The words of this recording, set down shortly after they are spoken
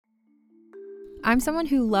I'm someone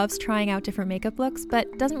who loves trying out different makeup looks,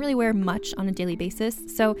 but doesn't really wear much on a daily basis,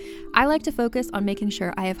 so I like to focus on making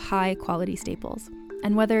sure I have high quality staples.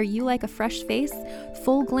 And whether you like a fresh face,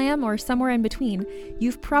 full glam, or somewhere in between,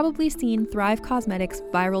 you've probably seen Thrive Causemetics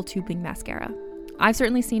Viral Tubing Mascara. I've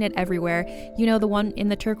certainly seen it everywhere. You know, the one in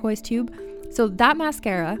the turquoise tube? So that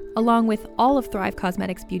mascara, along with all of Thrive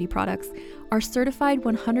Causemetics beauty products, are certified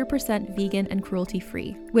 100% vegan and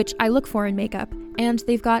cruelty-free, which I look for in makeup, and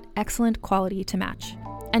they've got excellent quality to match.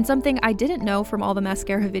 And something I didn't know from all the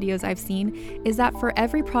mascara videos I've seen is that for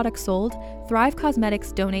every product sold, Thrive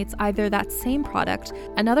Causemetics donates either that same product,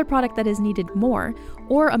 another product that is needed more,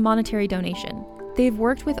 or a monetary donation. They've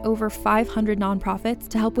worked with over 500 nonprofits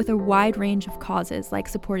to help with a wide range of causes like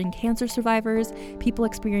supporting cancer survivors, people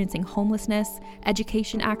experiencing homelessness,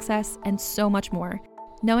 education access, and so much more.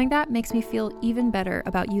 Knowing that makes me feel even better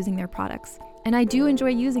about using their products. And I do enjoy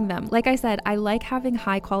using them. Like I said, I like having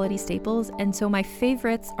high quality staples, and so my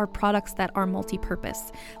favorites are products that are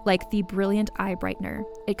multi-purpose, like the Brilliant Eye Brightener.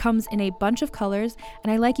 It comes in a bunch of colors,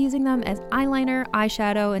 and I like using them as eyeliner,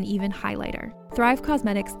 eyeshadow, and even highlighter. Thrive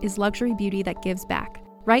Causemetics is luxury beauty that gives back.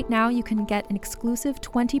 Right now, you can get an exclusive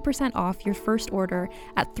 20% off your first order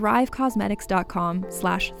at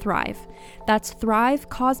thrivecausemetics.com/thrive. That's Thrive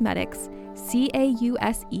Causemetics,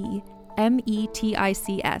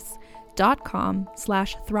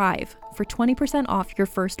 CAUSEMETICS.com/thrive for 20% off your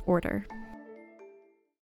first order.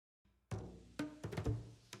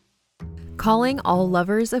 Calling all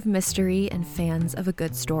lovers of mystery and fans of a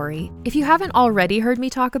good story. If you haven't already heard me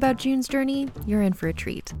talk about June's Journey, you're in for a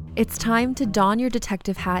treat. It's time to don your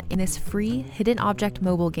detective hat in this free hidden object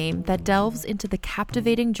mobile game that delves into the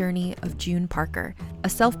captivating journey of June Parker, a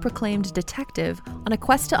self-proclaimed detective on a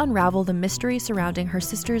quest to unravel the mystery surrounding her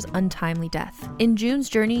sister's untimely death. In June's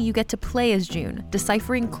Journey, you get to play as June,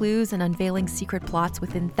 deciphering clues and unveiling secret plots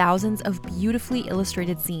within thousands of beautifully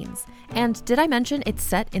illustrated scenes. And did I mention it's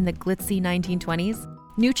set in the glitzy 1920s?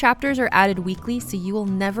 New chapters are added weekly, so you will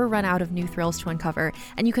never run out of new thrills to uncover,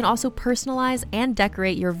 and you can also personalize and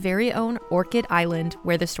decorate your very own Orchid Island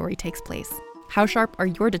where the story takes place. How sharp are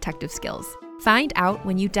your detective skills? Find out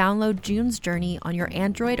when you download June's Journey on your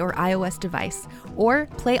Android or iOS device, or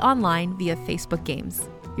play online via Facebook Games.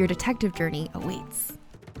 Your detective journey awaits.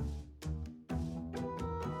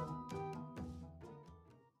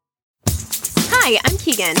 Hi, I'm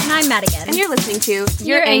Keegan. And I'm Madigan. And you're listening to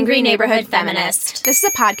Your Angry Neighborhood Feminist. This is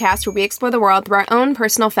a podcast where we explore the world through our own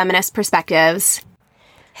personal feminist perspectives.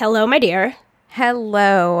 Hello, my dear.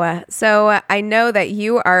 Hello. So I know that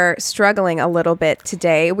you are struggling a little bit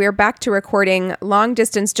today. We're back to recording long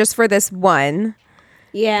distance just for this one.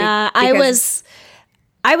 Yeah, I was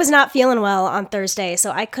not feeling well on Thursday,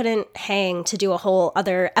 so I couldn't hang to do a whole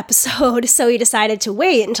other episode. So we decided to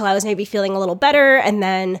wait until I was maybe feeling a little better and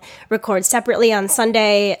then record separately on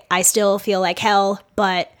Sunday. I still feel like hell,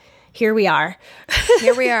 but here we are.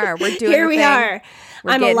 Here we are. We're doing Here we thing. are.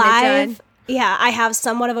 We're I'm getting it alive. done. Yeah, I have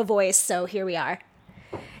somewhat of a voice, so here we are.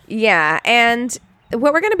 Yeah, and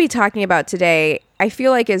what we're going to be talking about today, I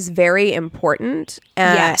feel like is very important.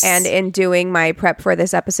 Yes. And in doing my prep for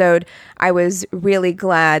this episode, I was really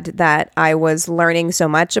glad that I was learning so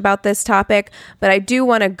much about this topic. But I do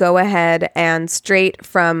want to go ahead and straight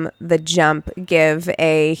from the jump give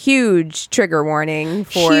a huge trigger warning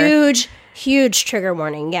for... Huge trigger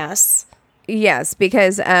warning, yes. Yes,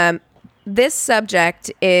 because this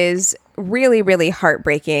subject is really, really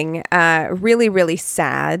heartbreaking, really, really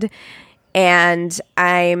sad. And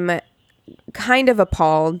I'm kind of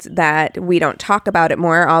appalled that we don't talk about it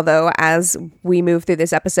more, although as we move through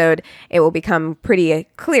this episode, it will become pretty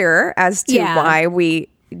clear as to why we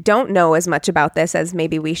don't know as much about this as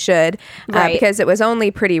maybe we should, right. Because it was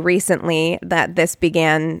only pretty recently that this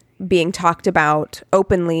began being talked about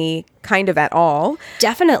openly, kind of at all.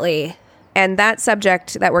 Definitely. And that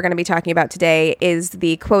subject that we're going to be talking about today is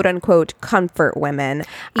the quote-unquote comfort women.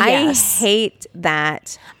 Yes. I hate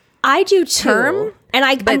that I do too. term. And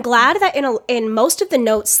I'm glad that in most of the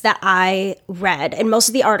notes that I read, in most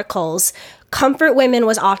of the articles, comfort women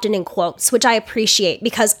was often in quotes, which I appreciate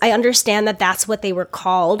because I understand that that's what they were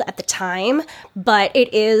called at the time. But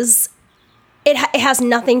it has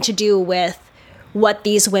nothing to do with what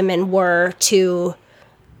these women were to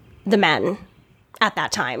the men at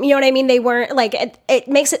that time. You know what I mean? They weren't like, it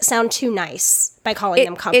makes it sound too nice by calling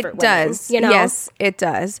them comfort women. It does. You know? Yes, it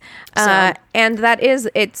does. So. And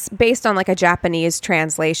it's based on like a Japanese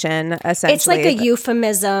translation, essentially. It's like a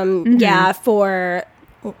euphemism, for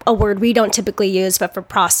a word we don't typically use, but for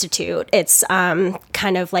prostitute. It's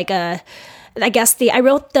kind of like I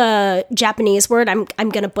wrote the Japanese word. I'm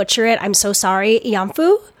going to butcher it. I'm so sorry.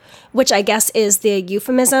 Yamfu. which I guess is the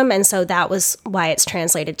euphemism. And so that was why it's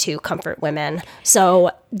translated to comfort women.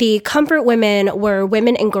 So the comfort women were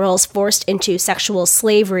women and girls forced into sexual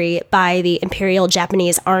slavery by the Imperial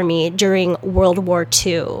Japanese Army during World War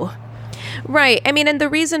II. Right. I mean, and the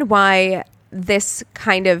reason why this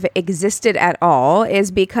kind of existed at all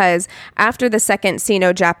is because after the Second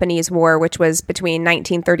Sino-Japanese War, which was between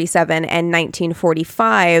 1937 and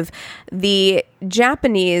 1945, the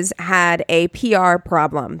Japanese had a PR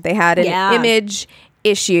problem. They had an image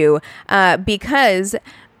issue because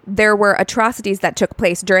there were atrocities that took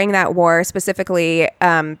place during that war. Specifically,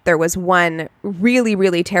 there was one really,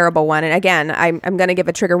 really terrible one. And again, I'm going to give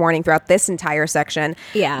a trigger warning throughout this entire section.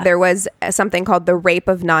 Yeah. There was something called the Rape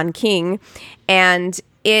of Nanking. And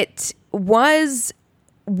it was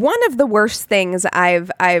one of the worst things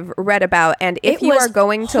I've read about. And if you are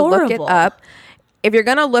going to look it up, if you're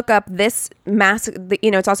going to look up this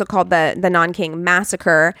it's also called the Nanking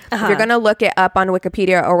Massacre. If you're going to look it up on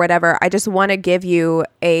Wikipedia or whatever, I just want to give you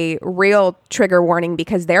a real trigger warning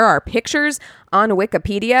because there are pictures on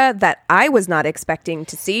Wikipedia that I was not expecting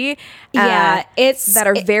to see. That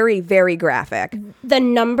are very, very graphic. The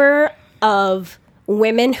number of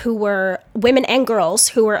women and girls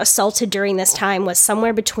who were assaulted during this time was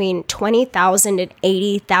somewhere between 20,000 and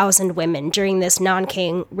 80,000 women during this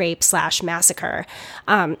Nanking rape/massacre.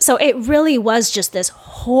 So it really was just this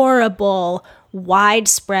horrible,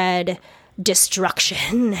 widespread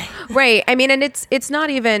destruction. Right. I mean, and it's not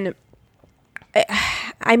even...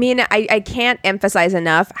 I mean, I can't emphasize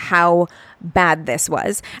enough how bad this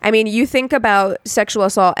was. I mean, you think about sexual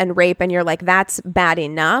assault and rape and you're like, that's bad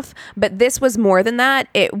enough. But this was more than that.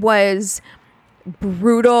 It was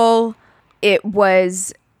brutal. It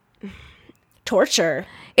was torture.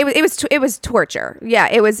 It was torture. Yeah,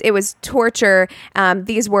 it was torture.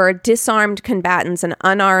 These were disarmed combatants and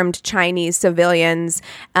unarmed Chinese civilians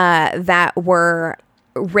that were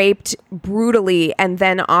raped brutally and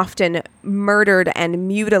then often murdered and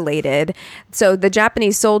mutilated. So the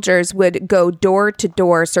Japanese soldiers would go door to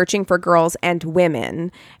door searching for girls and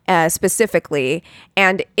women specifically.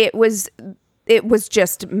 And it was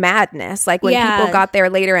just madness. Like when people got there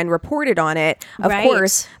later and reported on it, of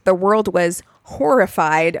course, the world was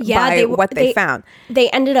horrified by what they found. They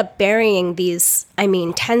ended up burying these,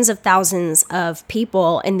 tens of thousands of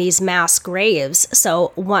people in these mass graves.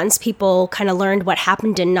 So once people kind of learned what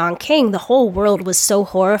happened in Nanking, the whole world was so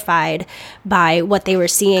horrified by what they were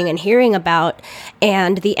seeing and hearing about.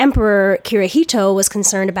 And the Emperor Kirihito was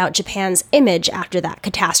concerned about Japan's image after that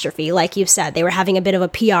catastrophe. Like you said, they were having a bit of a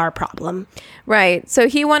PR problem. Right. So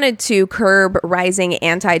he wanted to curb rising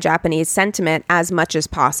anti-Japanese sentiment as much as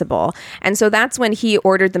possible. And so that's when he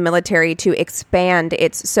ordered the military to expand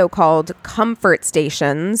its so-called comfort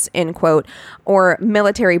stations, in quote, or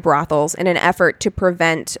military brothels in an effort to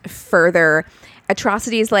prevent further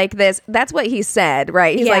atrocities like this. That's what he said,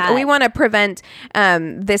 right? He's like, we want to prevent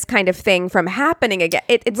this kind of thing from happening again.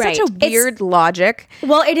 It's such a weird logic.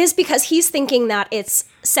 Well, it is because he's thinking that it's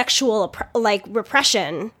sexual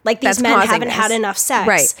repression. Like these men haven't had enough sex.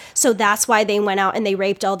 Right. So that's why they went out and they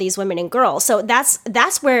raped all these women and girls. So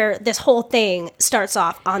that's where this whole thing starts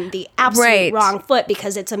off on the absolute wrong foot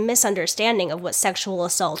because it's a misunderstanding of what sexual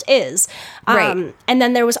assault is. And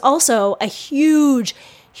then there was also a huge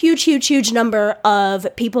number of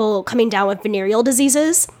people coming down with venereal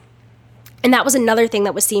diseases. And that was another thing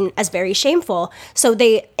that was seen as very shameful. So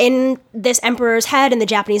they, in this emperor's head and the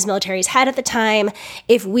Japanese military's head at the time,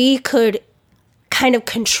 if we could kind of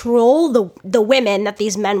control the women that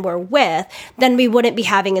these men were with, then we wouldn't be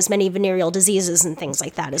having as many venereal diseases and things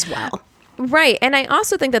like that as well. Right. And I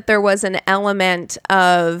also think that there was an element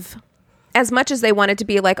of, as much as they wanted to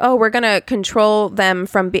be like, oh, we're going to control them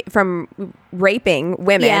from raping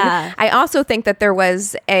women. Yeah. I also think that there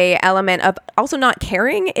was a element of also not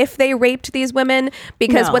caring if they raped these women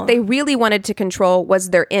because what they really wanted to control was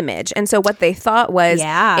their image. And so what they thought was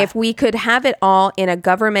if we could have it all in a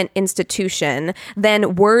government institution,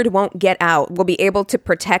 then word won't get out. We'll be able to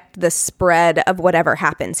protect the spread of whatever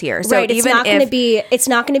happens here. So it's not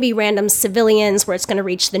going to be random civilians where it's going to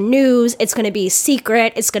reach the news. It's going to be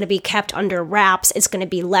secret. It's going to be kept under wraps. It's going to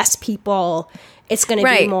be less people. It's going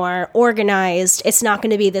to be more organized. It's not going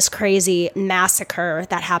to be this crazy massacre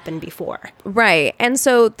that happened before. Right. And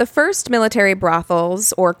so the first military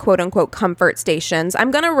brothels, or quote unquote comfort stations,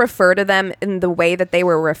 I'm going to refer to them in the way that they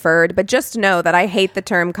were referred, but just know that I hate the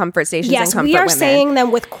term comfort stations and comfort women. Yes, we are saying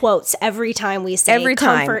them with quotes every time we say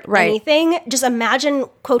comfort anything. Just imagine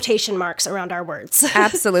quotation marks around our words.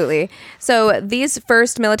 Absolutely. So these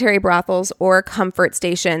first military brothels, or comfort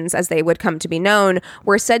stations, as they would come to be known,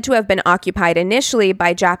 were said to have been occupied initially initially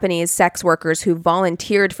by Japanese sex workers who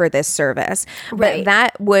volunteered for this service. Right. But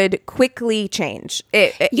that would quickly change.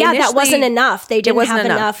 That wasn't enough. They didn't have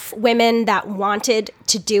enough. enough women that wanted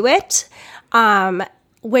to do it,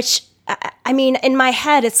 which, I mean, in my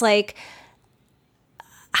head, it's like,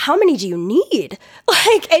 how many do you need?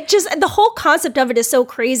 Like, it just, the whole concept of it is so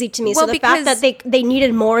crazy to me. Well, so the fact that they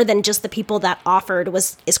needed more than just the people that offered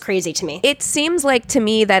is crazy to me. It seems like to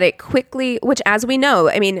me that it quickly, which as we know,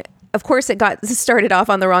 I mean, of course it got started off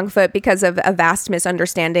on the wrong foot because of a vast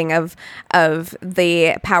misunderstanding of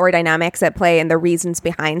the power dynamics at play and the reasons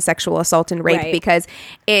behind sexual assault and rape, Right. because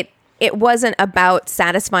it wasn't about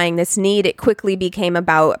satisfying this need. It quickly became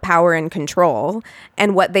about power and control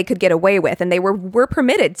and what they could get away with. And they were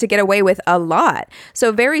permitted to get away with a lot.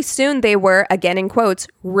 So very soon they were, again in quotes,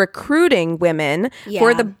 recruiting women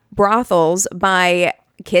for the brothels by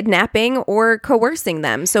kidnapping or coercing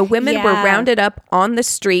them. So women were rounded up on the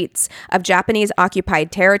streets of Japanese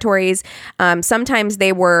occupied territories. Sometimes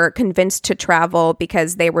they were convinced to travel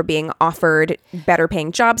because they were being offered better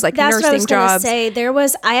paying jobs, like That's nursing what I was jobs. going to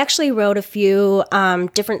say. I actually wrote a few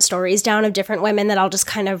different stories down of different women that I'll just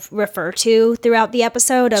kind of refer to throughout the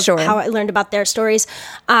episode of how I learned about their stories.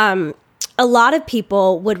 A lot of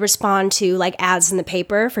people would respond to like ads in the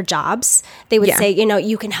paper for jobs. They would say, you know,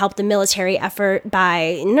 you can help the military effort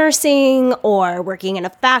by nursing or working in a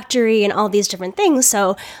factory and all these different things.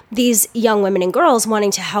 So these young women and girls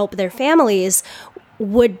wanting to help their families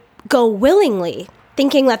would go willingly,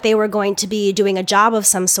 thinking that they were going to be doing a job of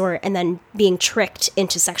some sort and then being tricked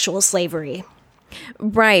into sexual slavery.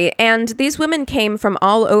 Right. And these women came from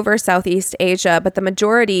all over Southeast Asia, but the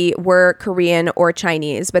majority were Korean or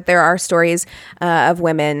Chinese. But there are stories of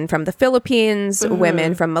women from the Philippines,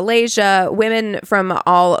 women from Malaysia, women from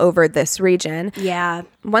all over this region. Yeah.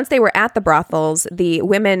 Once they were at the brothels, the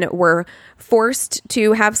women were forced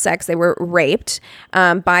to have sex. They were raped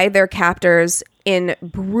by their captors in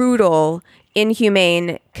brutal,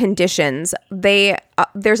 inhumane conditions.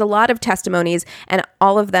 There's a lot of testimonies, and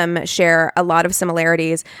all of them share a lot of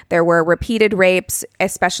similarities. There were repeated rapes,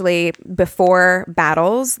 especially before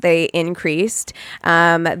battles. They increased.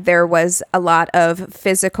 There was a lot of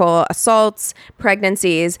physical assaults,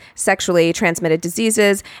 pregnancies, sexually transmitted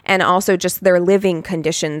diseases, and also just their living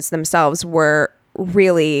conditions themselves were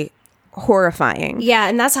really horrifying. Yeah,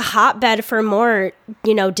 and that's a hotbed for more,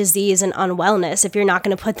 you know, disease and unwellness if you're not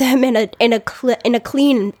going to put them in a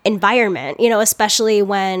clean environment, you know, especially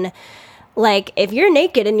when, like, if you're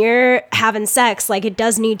naked and you're having sex, like, it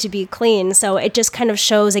does need to be clean. So it just kind of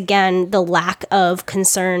shows, again, the lack of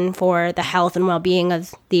concern for the health and well-being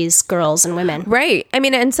of these girls and women. Right. I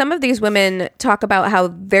mean, and some of these women talk about how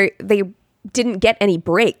they didn't get any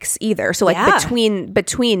breaks either. So like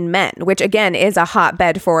between men, which again is a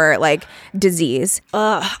hotbed for like disease.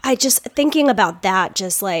 I just thinking about that,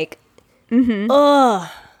 just like, Yeah.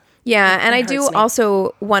 And I do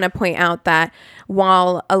also want to point out that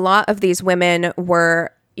while a lot of these women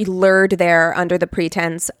were lured there under the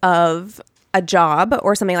pretense of a job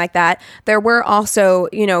or something like that, there were also,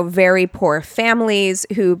 you know, very poor families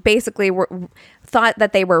who basically thought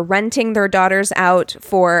that they were renting their daughters out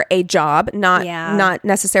for a job, not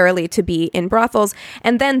necessarily to be in brothels.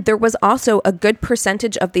 And then there was also a good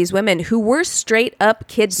percentage of these women who were straight up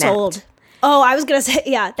kidnapped. sold. Oh, I was going to say,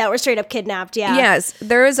 that were straight up kidnapped. Yeah. Yes.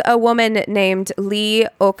 There's a woman named Lee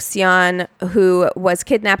Oksian who was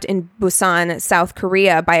kidnapped in Busan, South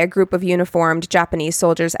Korea by a group of uniformed Japanese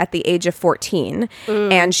soldiers at the age of 14.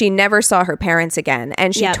 And she never saw her parents again.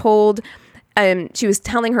 And she she was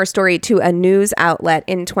telling her story to a news outlet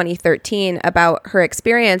in 2013 about her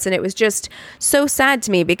experience. And it was just so sad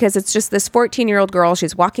to me because it's just this 14-year-old girl.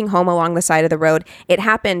 She's walking home along the side of the road. It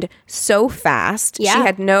happened so fast. Yeah. She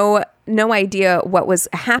had no idea what was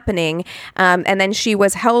happening. And then she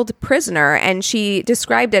was held prisoner, and she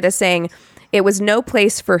described it as saying it was no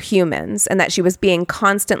place for humans and that she was being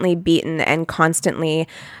constantly beaten and constantly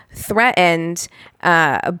threatened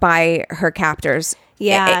by her captors.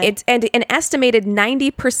 Yeah. And an estimated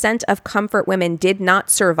 90% of comfort women did not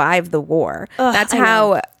survive the war. That's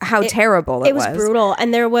how terrible it was. It was brutal.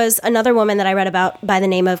 And there was another woman that I read about by the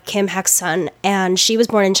name of Kim Hek-sun, and she was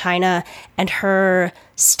born in China, and her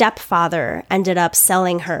stepfather ended up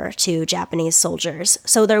selling her to Japanese soldiers.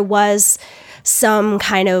 So there was some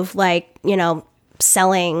kind of like, you know,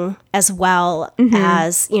 selling as well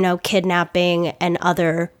as, you know, kidnapping and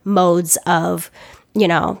other modes of, you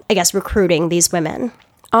know, I guess recruiting these women.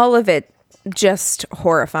 All of it just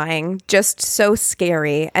horrifying, just so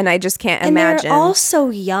scary. And I just can't imagine. And they're all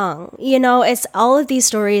so young. You know, it's all of these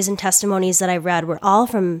stories and testimonies that I read were all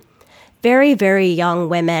from very, very young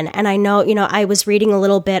women. And I know, I was reading a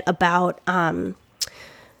little bit about,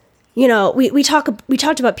 we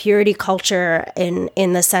talked about purity culture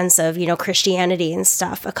in the sense of, Christianity and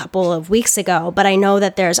stuff a couple of weeks ago. But I know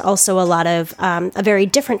that there's also a lot of a very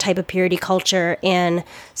different type of purity culture in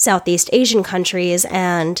Southeast Asian countries.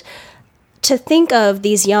 And to think of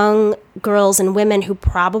these young girls and women who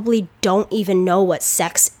probably don't even know what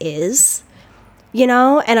sex is,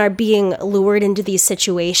 and are being lured into these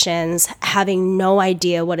situations, having no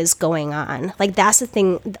idea what is going on. Like, that's the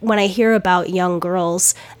thing. When I hear about young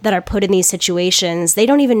girls that are put in these situations, they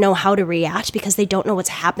don't even know how to react because they don't know what's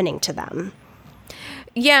happening to them.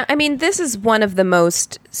 Yeah, I mean, this is one of the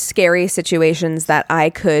most scary situations that I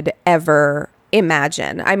could ever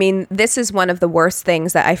imagine. I mean, this is one of the worst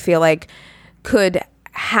things that I feel like could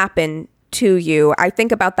happen to you. I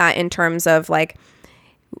think about that in terms of, like,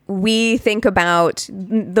 we think about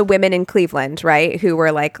the women in Cleveland, right, who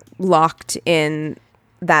were like locked in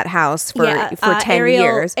that house for 10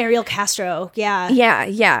 years. Ariel Castro, yeah.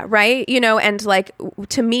 Yeah, right? And like,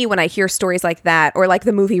 to me, when I hear stories like that, or like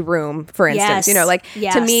the movie Room, for instance,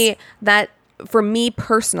 to me, that, for me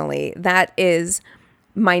personally, that is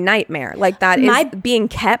my nightmare. Like, that is being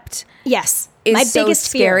kept. Yes. Is my so biggest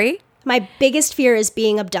scary. Fear. My biggest fear is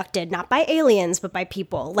being abducted, not by aliens, but by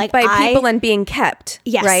people. Like, people and being kept.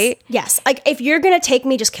 Yes. Right? Yes. Like, if you're going to take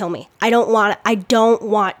me, just kill me. I don't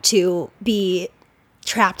want to be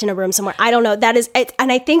trapped in a room somewhere. I don't know. That is it.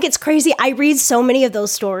 And I think it's crazy. I read so many of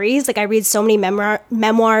those stories. Like, I read so many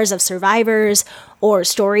memoirs of survivors or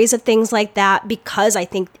stories of things like that, because I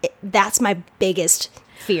think that's my biggest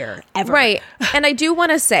fear ever. Right. And I do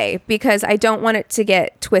want to say, because I don't want it to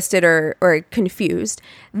get twisted or confused,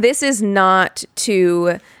 this is not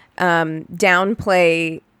to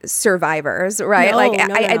downplay survivors, right? No, like,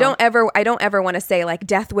 no. I don't ever want to say like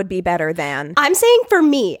death would be better than. I'm saying for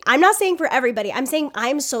me. I'm not saying for everybody. I'm saying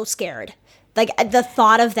I'm so scared. Like, the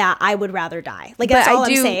thought of that, I would rather die. Like, that's all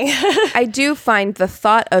I'm saying. I do find the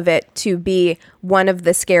thought of it to be one of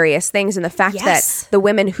the scariest things. And the fact that the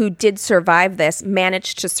women who did survive this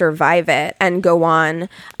managed to survive it and go on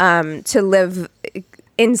to live,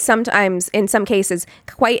 in some cases,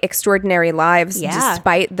 quite extraordinary lives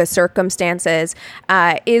despite the circumstances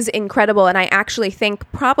is incredible. And I actually think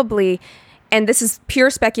probably, and this is pure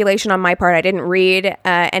speculation on my part, I didn't read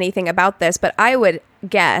anything about this, but I would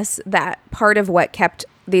guess that part of what kept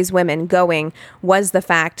these women going was the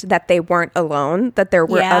fact that they weren't alone, that there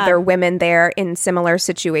were other women there in similar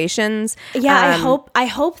situations. Yeah, I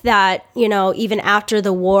hope that, even after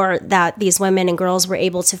the war, that these women and girls were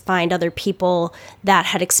able to find other people that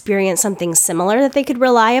had experienced something similar that they could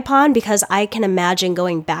rely upon, because I can imagine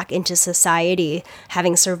going back into society,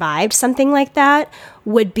 having survived something like that,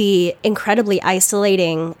 would be incredibly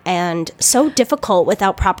isolating and so difficult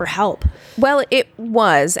without proper help. Well, it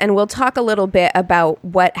was, and we'll talk a little bit about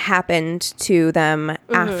what happened to them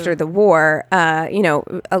after the war, a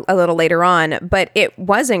little later on, but it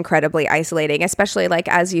was incredibly isolating, especially, like,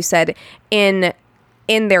 as you said, in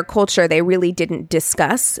their culture, they really didn't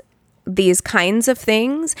discuss these kinds of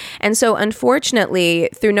things. And so, unfortunately,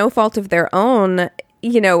 through no fault of their own,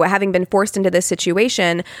 having been forced into this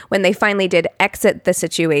situation, when they finally did exit the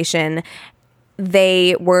situation,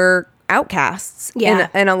 they were outcasts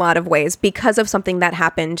in a lot of ways because of something that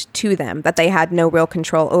happened to them that they had no real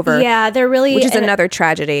control over. Yeah, they're really... Which is another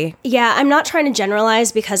tragedy. Yeah, I'm not trying to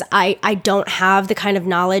generalize because I don't have the kind of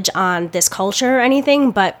knowledge on this culture or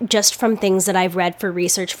anything, but just from things that I've read for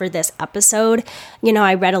research for this episode,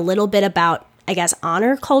 I read a little bit about, I guess,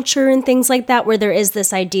 honor culture and things like that, where there is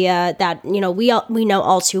this idea that, we know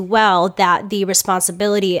all too well that the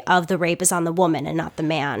responsibility of the rape is on the woman and not the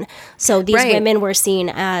man. So these women were seen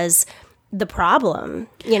as the problem,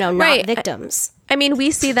 not victims. I mean,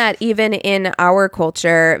 we see that even in our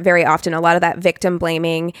culture very often, a lot of that victim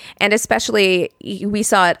blaming, and especially we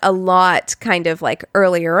saw it a lot kind of like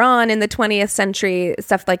earlier on in the 20th century,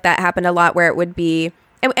 stuff like that happened a lot where it would be,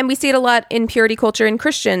 and we see it a lot in purity culture in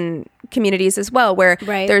Christian communities as well, where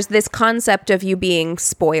there's this concept of you being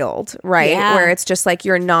spoiled, right? Yeah. Where it's just like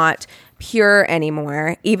you're not pure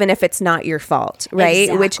anymore, even if it's not your fault, right?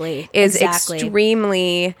 Exactly. Which is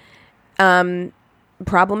extremely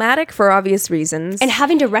problematic for obvious reasons. And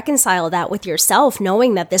having to reconcile that with yourself,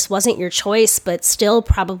 knowing that this wasn't your choice, but still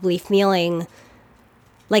probably feeling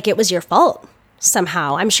like it was your fault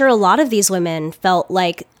somehow. I'm sure a lot of these women felt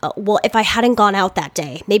like, well, if I hadn't gone out that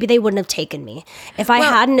day, maybe they wouldn't have taken me. If I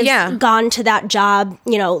hadn't have gone to that job,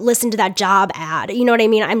 listened to that job ad, you know what I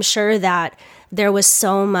mean? I'm sure that there was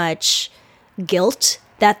so much guilt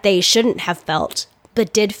that they shouldn't have felt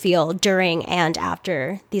but did feel during and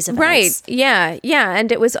after these events. Right. Yeah. Yeah.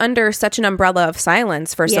 And it was under such an umbrella of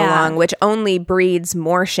silence for so long, which only breeds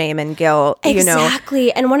more shame and guilt.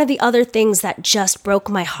 Exactly. And one of the other things that just broke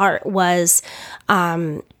my heart was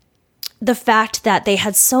the fact that they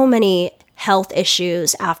had so many health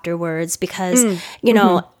issues afterwards because,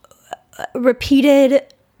 repeated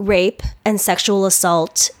rape and sexual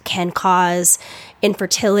assault can cause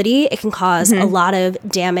infertility. It can cause a lot of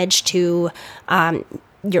damage to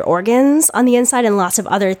your organs on the inside and lots of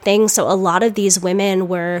other things. So a lot of these women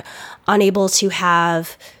were unable to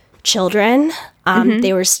have children.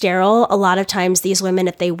 They were sterile. A lot of times these women,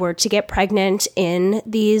 if they were to get pregnant in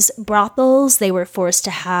these brothels, they were forced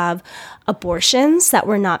to have abortions that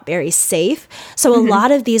were not very safe. So a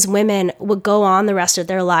lot of these women would go on the rest of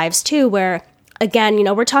their lives too, where again,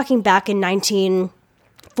 we're talking back in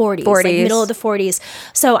 1940s, like middle of the 40s.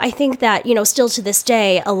 So I think that, still to this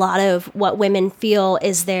day, a lot of what women feel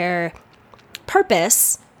is their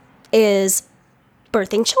purpose is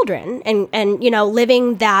birthing children and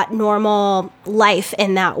living that normal life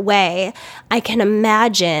in that way. I can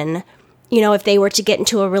imagine, if they were to get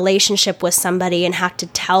into a relationship with somebody and have to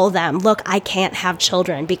tell them, look, I can't have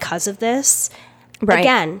children because of this. Right.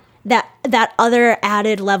 Again, that other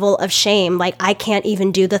added level of shame, like I can't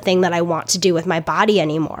even do the thing that I want to do with my body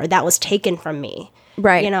anymore. That was taken from me.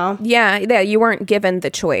 Right. Yeah, you weren't given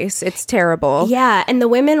the choice. It's terrible. Yeah, and the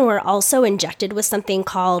women were also injected with something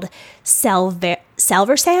called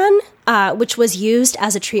Salvarsan, which was used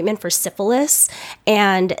as a treatment for syphilis,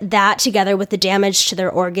 and that together with the damage to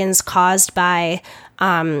their organs caused by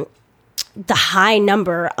the high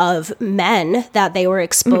number of men that they were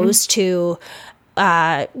exposed to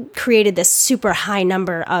created this super high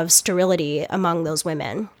number of sterility among those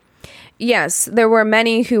women. Yes, there were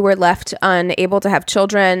many who were left unable to have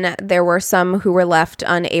children. There were some who were left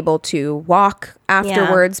unable to walk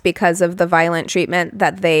afterwards because of the violent treatment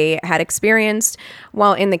that they had experienced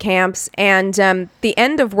while in the camps. And the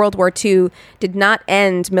end of World War II did not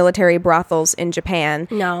end military brothels in Japan.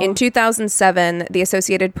 No. In 2007, the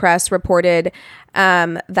Associated Press reported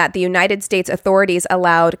that the United States authorities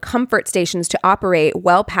allowed comfort stations to operate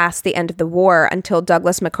well past the end of the war until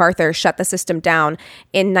Douglas MacArthur shut the system down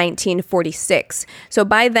in 1946. So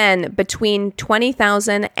by then, between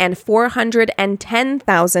 20,000 and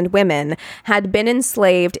 410,000 women had been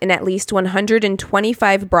enslaved in at least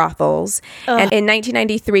 125 brothels. And in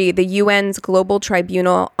 1993, the UN's Global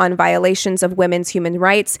Tribunal on Violations of Women's Human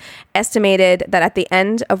Rights estimated that at the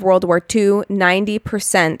end of World War II,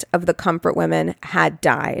 90% of the comfort women had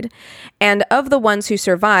died. And of the ones who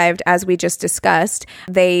survived, as we just discussed,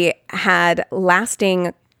 they had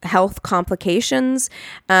lasting health complications.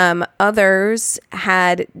 Others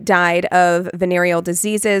had died of venereal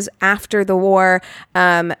diseases after the war.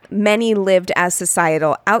 Many lived as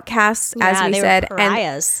societal outcasts, as we said.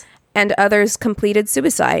 Pariahs. And others completed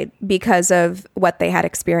suicide because of what they had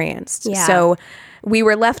experienced. Yeah. So we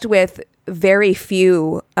were left with very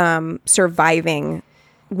few surviving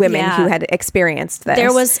women who had experienced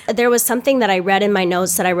this. There was something that I read in my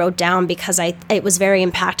notes that I wrote down because it was very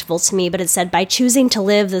impactful to me, but it said, by choosing to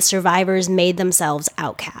live, the survivors made themselves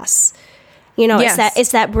outcasts.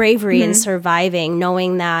 It's that bravery in surviving,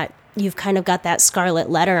 knowing that you've kind of got that scarlet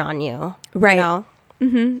letter on you. Right.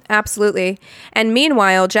 Absolutely. And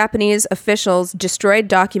meanwhile, Japanese officials destroyed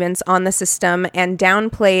documents on the system and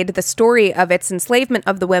downplayed the story of its enslavement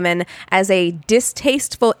of the women as a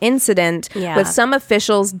distasteful incident, with some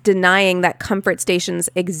officials denying that comfort stations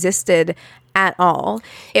existed at all.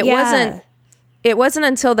 It wasn't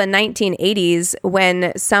until the 1980s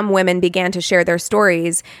when some women began to share their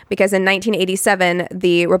stories, because in 1987,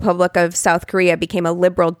 the Republic of South Korea became a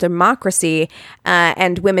liberal democracy,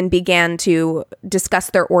 and women began to discuss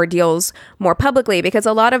their ordeals more publicly, because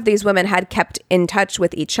a lot of these women had kept in touch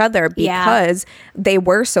with each other because they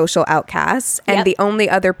were social outcasts, and the only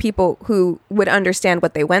other people who would understand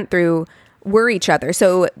what they went through were each other.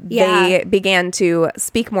 So they began to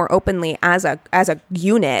speak more openly as a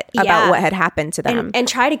unit about what had happened to them. And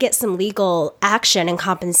try to get some legal action and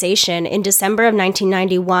compensation. In December of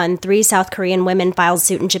 1991, 3 South Korean women filed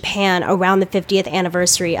suit in Japan around the 50th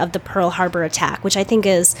anniversary of the Pearl Harbor attack, which I think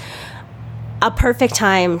is a perfect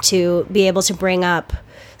time to be able to bring up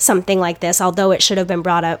something like this, although it should have been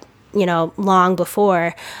brought up, long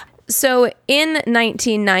before. So in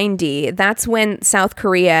 1990, that's when South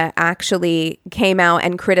Korea actually came out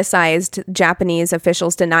and criticized Japanese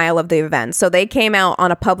officials' denial of the event. So they came out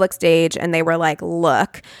on a public stage and they were like,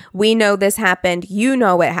 look, we know this happened. You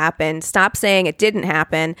know it happened. Stop saying it didn't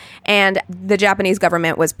happen. And the Japanese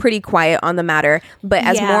government was pretty quiet on the matter. But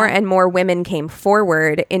as more and more women came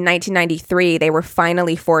forward in 1993, they were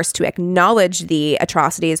finally forced to acknowledge the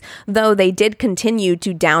atrocities, though they did continue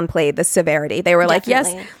to downplay the severity. They were like,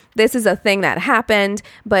 yes, this is a thing that happened,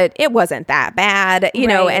 but it wasn't that bad, you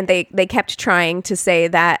know, and they kept trying to say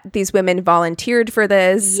that these women volunteered for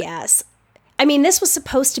this. Yes. I mean, this was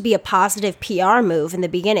supposed to be a positive PR move in the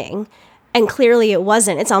beginning, and clearly it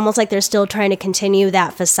wasn't. It's almost like they're still trying to continue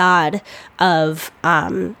that facade of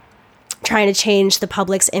trying to change the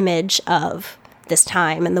public's image of this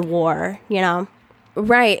time and the war, you know?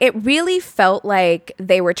 Right. It really felt like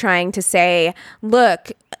they were trying to say,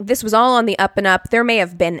 look, this was all on the up and up. There may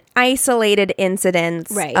have been isolated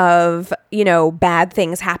incidents of, you know, bad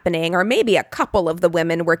things happening, or maybe a couple of the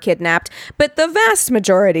women were kidnapped, but the vast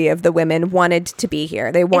majority of the women wanted to be here.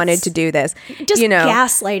 They wanted to do this. Just you know,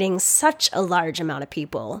 gaslighting such a large amount of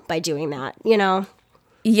people by doing that, you know?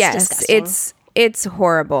 Yes, it's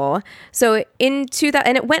horrible. So into that,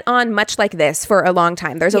 and it went on much like this for a long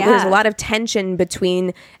time. There's a lot of tension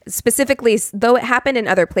between, specifically, though it happened in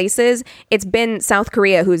other places, it's been South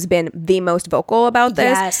Korea who's been the most vocal about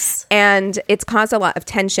this. Yes. And it's caused a lot of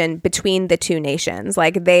tension between the two nations.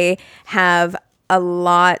 Like, they have a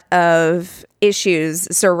lot of issues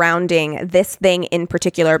surrounding this thing in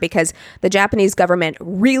particular, because the Japanese government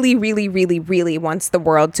really, really, really, really wants the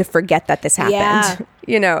world to forget that this happened,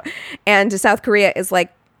 you know, and South Korea is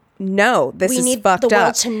like, no, this is fucked up. We need the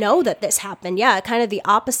world to know that this happened. Yeah, kind of the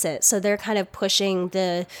opposite. So they're kind of pushing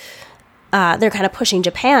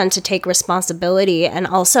Japan to take responsibility, and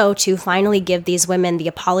also to finally give these women the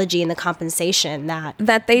apology and the compensation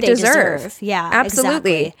that they deserve. Yeah,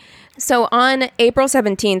 absolutely. Exactly. So on April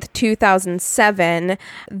 17th, 2007,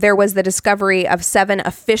 there was the discovery of 7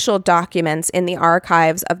 official documents in the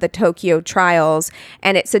archives of the Tokyo trials,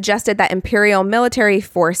 and it suggested that imperial military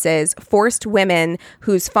forces forced women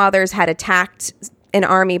whose fathers had attacked an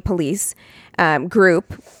army police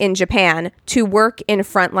group in Japan to work in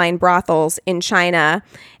frontline brothels in China,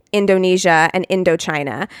 Indonesia, and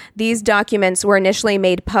Indochina. These documents were initially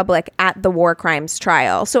made public at the war crimes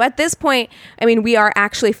trial. So at this point, I mean, we are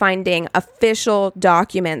actually finding official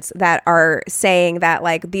documents that are saying that,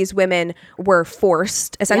 like, these women were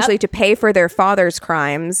forced essentially to pay for their father's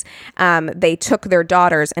crimes. They took their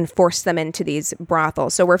daughters and forced them into these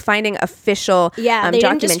brothels. So we're finding official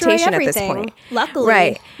documentation at this point.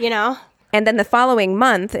 Luckily, you know. And then the following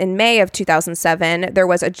month, in May of 2007, there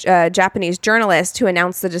was a Japanese journalist who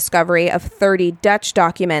announced the discovery of 30 Dutch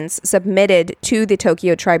documents submitted to the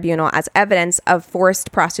Tokyo Tribunal as evidence of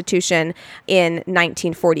forced prostitution in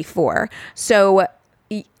 1944. So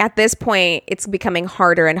at this point, it's becoming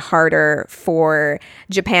harder and harder for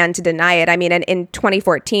Japan to deny it. I mean, and in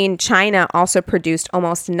 2014, China also produced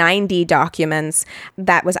almost 90 documents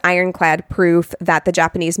that was ironclad proof that the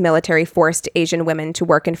Japanese military forced Asian women to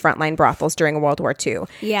work in frontline brothels during World War II.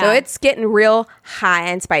 Yeah. So it's getting real hot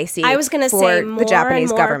and spicy. I was going to say more the Japanese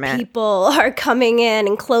and more government. People are coming in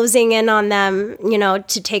and closing in on them, you know,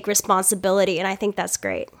 to take responsibility. And I think that's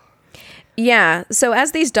great. Yeah. So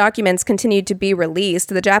as these documents continued to be released,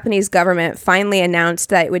 the Japanese government finally announced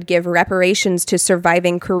that it would give reparations to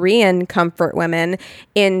surviving Korean comfort women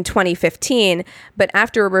in 2015. But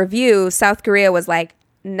after a review, South Korea was like,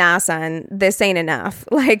 nah, son, this ain't enough.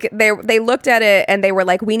 Like, they looked at it and they were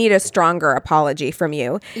like, we need a stronger apology from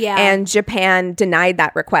you. Yeah. And Japan denied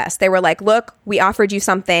that request. They were like, look, we offered you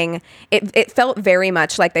something. It felt very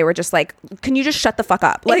much like they were just like, can you just shut the fuck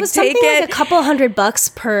up? Like, it was something like a couple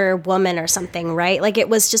 $100 per woman or something, right? Like, it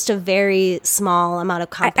was just a very small amount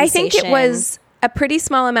of compensation. I think it was a pretty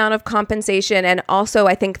small amount of compensation. And also,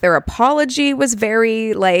 I think their apology was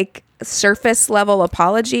very, like, surface level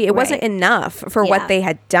apology. It wasn't enough for what they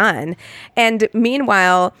had done. And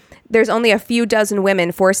meanwhile, there's only a few dozen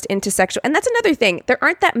women forced into sexual, and that's another thing. There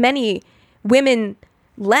aren't that many women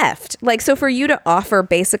left. Like, so for you to offer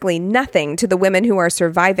basically nothing to the women who are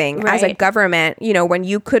surviving as a government, you know, when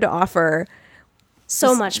you could offer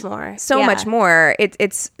so much more. Much more.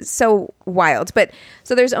 It's so wild. But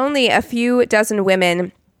so there's only a few dozen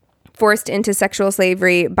women forced into sexual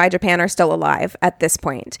slavery by Japan are still alive at this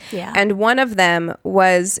point. Yeah. And one of them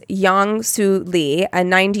was Yang Soo Lee, a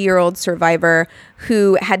 90-year-old survivor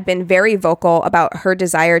who had been very vocal about her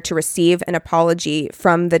desire to receive an apology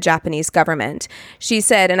from the Japanese government. She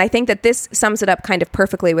said, and I think that this sums it up kind of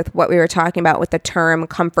perfectly with what we were talking about with the term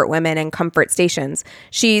comfort women and comfort stations.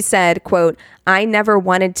 She said, quote, "I never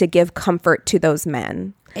wanted to give comfort to those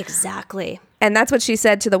men." Exactly. And that's what she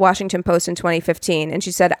said to the Washington Post in 2015. And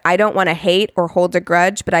she said, "I don't want to hate or hold a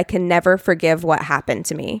grudge, but I can never forgive what happened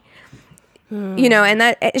to me." You know, and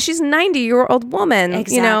that she's a 90-year-old woman,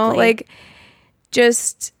 you know, Exactly. like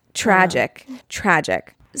just tragic.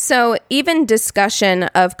 So even discussion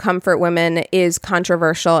of comfort women is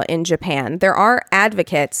controversial in Japan. There are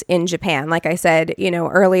advocates in Japan. Like I said, you know,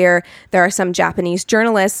 earlier, there are some Japanese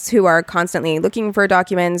journalists who are constantly looking for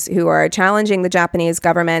documents, who are challenging the Japanese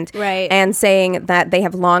government Right. and saying that they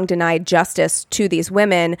have long denied justice to these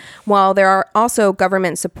women, while there are also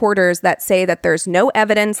government supporters that say that there's no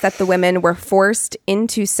evidence that the women were forced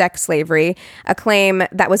into sex slavery, a claim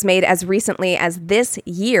that was made as recently as this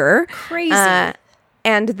year. Crazy.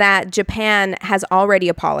 And that Japan has already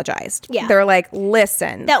apologized. Yeah. They're like,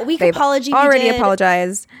 listen. That weak they've apology we already did.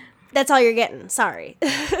 apologized. That's all you're getting. Sorry.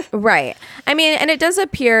 Right. I mean, and it does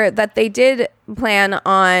appear that they did plan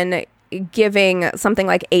on giving something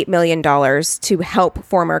like $8 million to help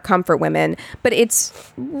former comfort women, but it's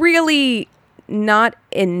really not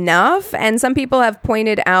enough. And some people have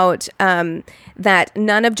pointed out that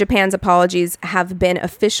none of Japan's apologies have been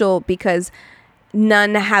official because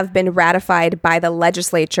none have been ratified by the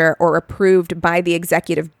legislature or approved by the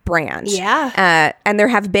executive branch. Yeah. And there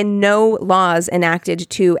have been no laws enacted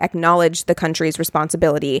to acknowledge the country's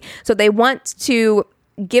responsibility. So they want to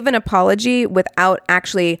give an apology without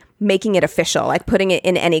actually making it official, like putting it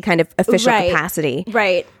in any kind of official capacity.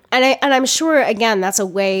 Right. And I'm sure, again, that's a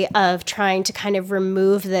way of trying to kind of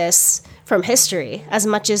remove this from history as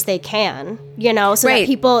much as they can, you know, so that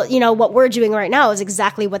people, you know, what we're doing right now is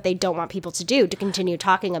exactly what they don't want people to do, to continue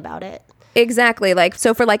talking about it. Exactly. Like,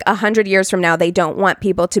 so for like 100 years from now, they don't want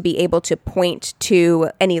people to be able to point to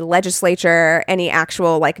any legislature, any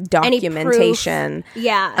actual like documentation. Any proof,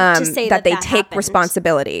 yeah, to say that they that take happened.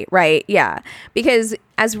 responsibility. Right. Yeah. Because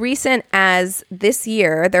as recent as this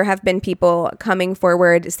year, there have been people coming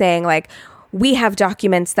forward saying like, we have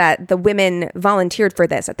documents that the women volunteered for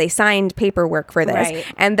this, that they signed paperwork for this, Right.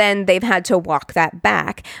 and then they've had to walk that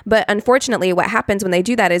back. But unfortunately, what happens when they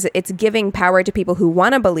do that is it's giving power to people who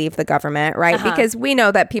want to believe the government, right? Because we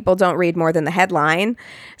know that people don't read more than the headline.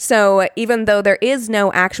 So even though there is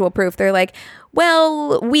no actual proof, they're like,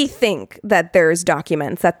 well, we think that there's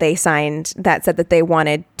documents that they signed that said that they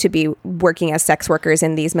wanted to be working as sex workers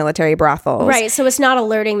in these military brothels. Right. So it's not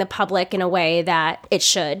alerting the public in a way that it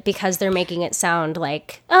should, because they're making it sound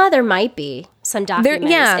like, oh, there might be some documents.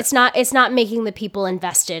 yeah. It's not making the people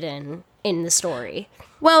invested in the story.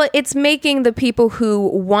 Well, it's making the people who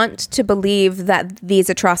want to believe that these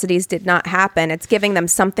atrocities did not happen, it's giving them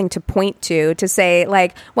something to point to say,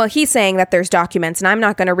 like, well, he's saying that there's documents, and I'm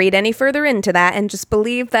not going to read any further into that and just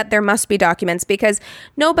believe that there must be documents, because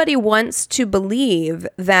nobody wants to believe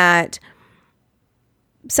that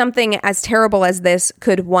something as terrible as this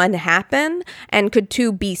could, one, happen, and could,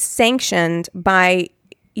 two, be sanctioned by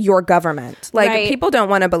your government. Like, Right. people don't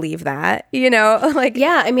want to believe that, you know? Like,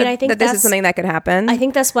 Yeah, I mean, I think that this is that's- something that could happen. I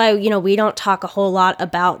think that's why, you know, we don't talk a whole lot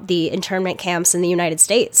about the internment camps in the United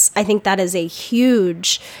States. I think that is a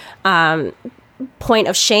huge point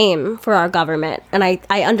of shame for our government. And I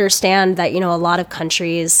understand that, you know, a lot of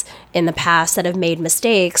countries in the past that have made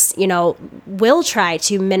mistakes, you know, will try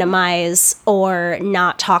to minimize or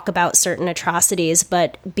not talk about certain atrocities.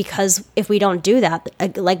 But because if we don't do that,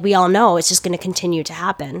 like we all know, it's just going to continue to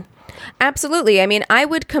happen. Absolutely. I mean, I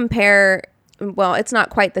would compare, well, it's not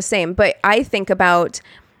quite the same, but I think about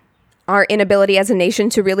our inability as a nation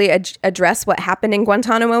to really address what happened in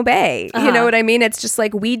Guantanamo Bay. You know what I mean? It's just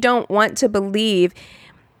like, we don't want to believe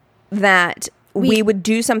that we would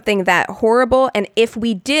do something that horrible. And if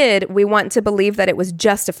we did, we want to believe that it was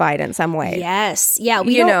justified in some way. Yes. Yeah.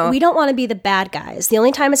 We You don't know. we don't want to be the bad guys. The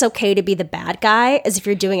only time it's okay to be the bad guy is if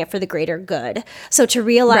you're doing it for the greater good. So to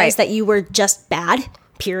realize Right. that you were just bad,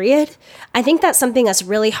 period. I think that's something that's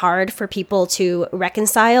really hard for people to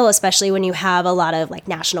reconcile, especially when you have a lot of like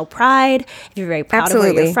national pride. If you're very proud of where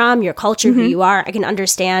Absolutely. you're from, your culture, who you are. I can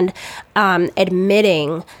understand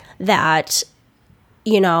admitting that,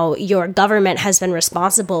 you know, your government has been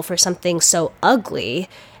responsible for something so ugly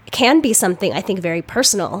can be something, I think, very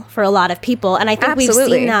personal for a lot of people. And I think we've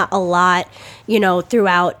seen that a lot,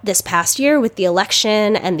 throughout this past year with the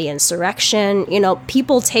election and the insurrection.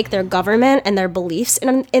 People take their government and their beliefs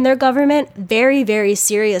in their government very, very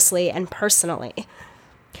seriously and personally.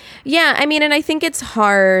 Yeah, I mean, and I think it's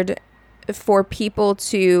hard for people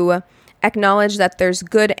to acknowledge that there's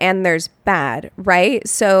good and there's bad, right?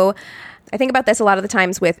 So I think about this a lot of the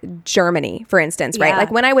times with Germany, for instance, right? Yeah.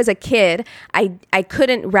 Like when I was a kid, I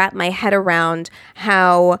couldn't wrap my head around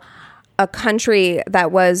how a country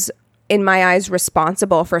that was, in my eyes,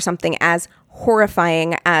 responsible for something as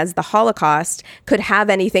horrifying as the Holocaust could have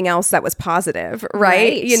anything else that was positive,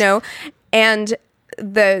 right? And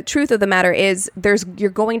the truth of the matter is you're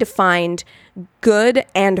going to find good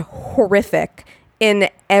and horrific in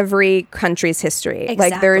every country's history.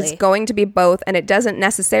 Exactly. Like there's going to be both, and it doesn't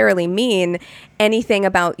necessarily mean anything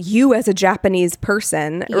about you as a Japanese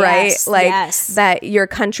person, right? Like that your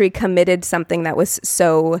country committed something that was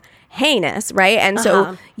so heinous, right? And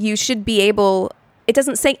so you should be able, it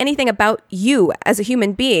doesn't say anything about you as a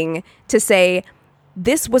human being to say,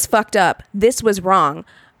 this was fucked up, this was wrong.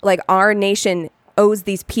 Like our nation owes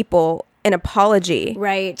these people an apology,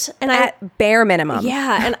 right? And at bare minimum.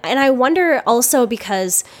 Yeah, and I wonder also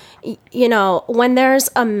because, when there's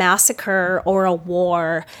a massacre or a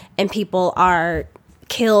war and people are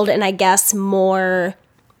killed, and I guess more,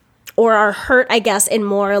 or are hurt, I guess, in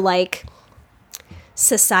more like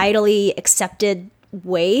societally accepted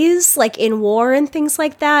ways, like in war and things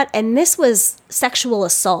like that. And this was sexual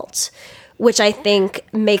assault, which I think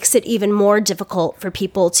makes it even more difficult for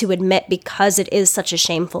people to admit because it is such a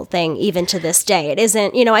shameful thing, even to this day. It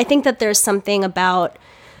isn't, I think that there's something about...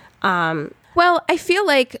 well, I feel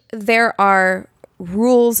like there are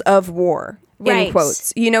rules of war, in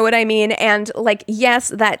quotes. You know what I mean? And like, yes,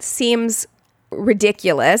 that seems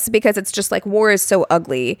ridiculous because it's just like war is so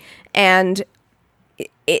ugly, and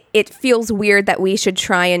it feels weird that we should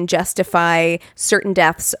try and justify certain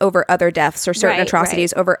deaths over other deaths or certain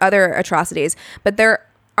atrocities over other atrocities. But there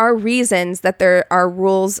are reasons that there are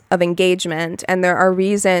rules of engagement, and there are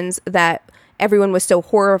reasons that everyone was so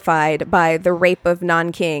horrified by the rape of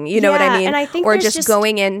Nanking. You know what I mean? And I think or just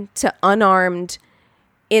going into unarmed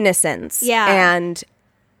innocence and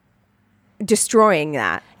destroying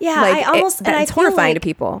that. Yeah, like, that's horrifying to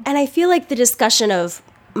people. And I feel like the discussion of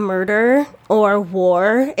murder or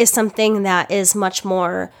war is something that is much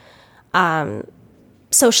more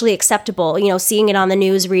socially acceptable, seeing it on the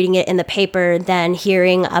news, reading it in the paper, than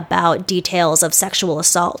hearing about details of sexual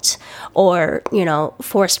assault or,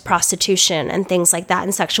 forced prostitution and things like that,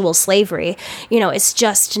 and sexual slavery. It's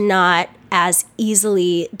just not as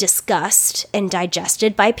easily discussed and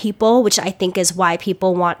digested by people, which I think is why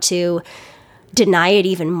people want to deny it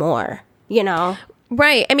even more,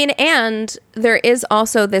 Right. I mean, and there is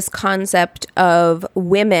also this concept of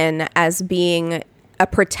women as being a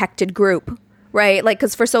protected group, right? Like,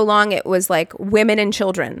 because for so long it was like women and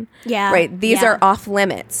children. Yeah. Right. These are off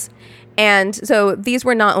limits. And so these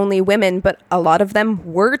were not only women, but a lot of them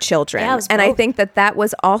were children. Yeah, and I think that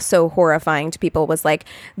was also horrifying to people, was like,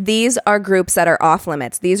 these are groups that are off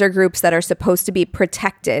limits. These are groups that are supposed to be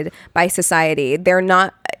protected by society. They're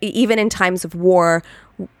not, even in times of war,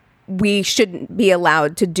 we shouldn't be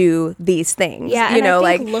allowed to do these things. Yeah,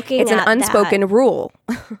 it's an unspoken rule.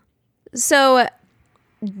 So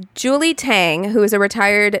Julie Tang, who is a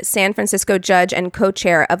retired San Francisco judge and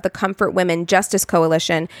co-chair of the Comfort Women Justice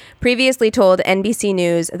Coalition, previously told NBC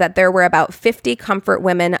News that there were about 50 comfort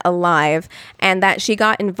women alive, and that she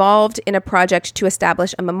got involved in a project to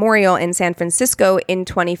establish a memorial in San Francisco in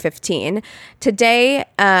 2015. Today,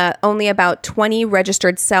 only about 20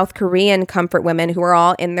 registered South Korean comfort women, who are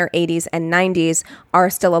all in their 80s and 90s,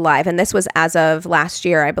 are still alive. And this was as of last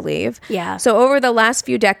year, I believe. Yeah. So over the last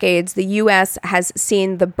few decades, the U.S. has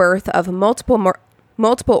seen the birth of multiple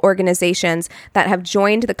organizations that have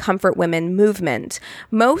joined the Comfort Women movement.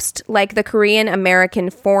 Most, like the Korean American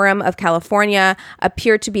Forum of California,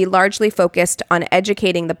 appear to be largely focused on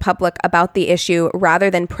educating the public about the issue rather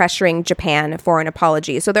than pressuring Japan for an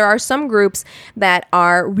apology. So there are some groups that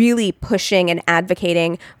are really pushing and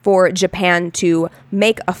advocating for Japan to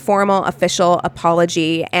make a formal official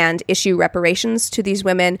apology and issue reparations to these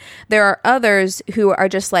women. There are others who are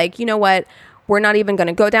just like, you know what? We're not even going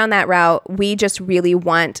to go down that route. We just really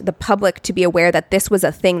want the public to be aware that this was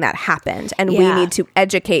a thing that happened, and we need to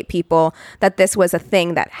educate people that this was a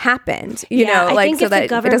thing that happened, you know, like, so that it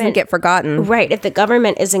doesn't get forgotten. Right. If the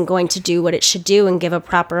government isn't going to do what it should do and give a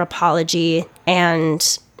proper apology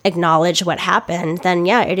and acknowledge what happened, then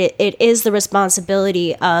it is the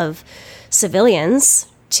responsibility of civilians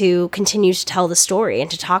to continue to tell the story and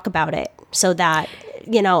to talk about it, so that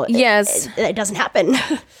Yes. it doesn't happen.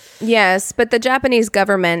 Yes, but the Japanese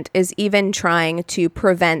government is even trying to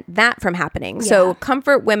prevent that from happening. So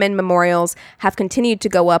comfort women memorials have continued to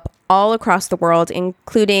go up all across the world,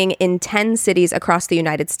 including in 10 cities across the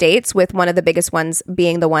United States, with one of the biggest ones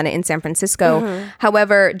being the one in San Francisco.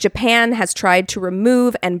 However, Japan has tried to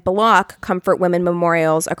remove and block comfort women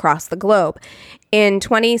memorials across the globe. In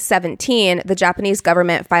 2017, the Japanese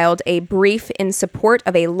government filed a brief in support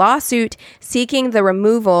of a lawsuit seeking the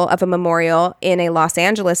removal of a memorial in a Los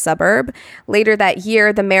Angeles suburb. Later that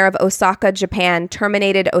year, the mayor of Osaka, Japan,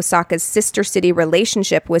 terminated Osaka's sister city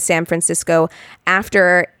relationship with San Francisco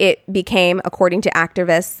after it became, according to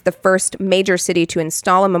activists, the first major city to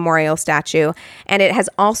install a memorial statue. And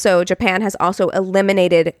Japan has also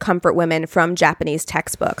eliminated comfort women from Japanese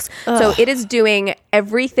textbooks. So it is doing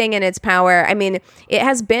everything in its power. I mean, it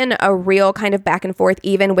has been a real kind of back and forth,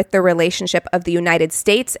 even with the relationship of the United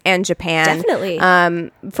States and Japan. Definitely.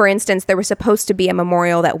 For instance, there was supposed to be a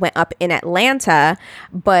memorial that went up in Atlanta,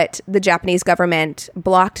 but the Japanese government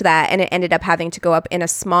blocked that, and it ended up having to go up in a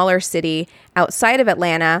smaller city outside of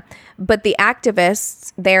Atlanta. But the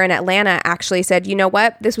activists there in Atlanta actually said, you know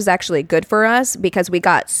what, this was actually good for us because we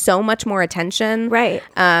got so much more attention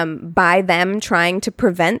by them trying to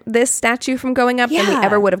prevent this statue from going up than we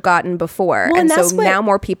ever would have gotten before. Well, and so now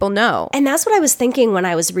more people know. And that's what I was thinking when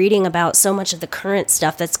I was reading about so much of the current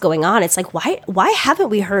stuff that's going on. It's like, why haven't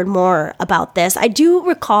we heard more about this? I do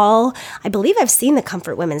recall, I believe I've seen the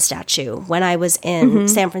Comfort Women statue when I was in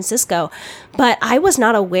San Francisco, but I was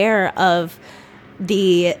not aware of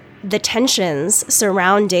the tensions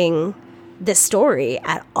surrounding this story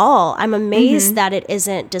at all. I'm amazed that it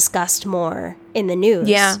isn't discussed more in the news.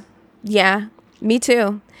 Yeah, me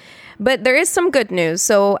too. But there is some good news.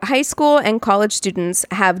 So high school and college students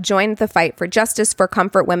have joined the fight for justice for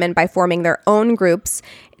comfort women by forming their own groups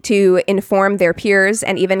to inform their peers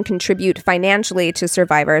and even contribute financially to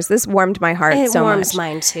survivors. This warmed my heart so much. It warms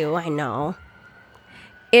mine too, I know.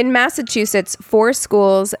 In Massachusetts, 4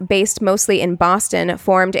 schools based mostly in Boston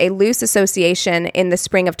formed a loose association in the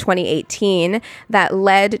spring of 2018 that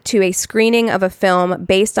led to a screening of a film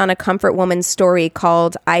based on a comfort woman's story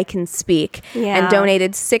called I Can Speak, and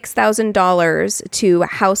donated $6,000 to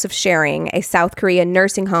House of Sharing, a South Korean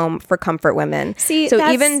nursing home for comfort women. See,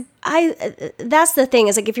 that's the thing,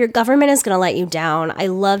 is like, if your government is going to let you down, I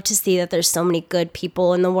love to see that there's so many good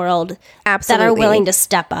people in the world that are willing to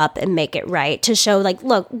step up and make it right, to show like,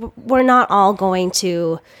 look, we're not all going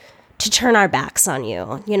to turn our backs on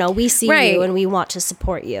you. You know, we see you and we want to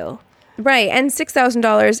support you. Right. And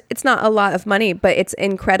 $6,000, it's not a lot of money, but it's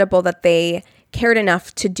incredible that they cared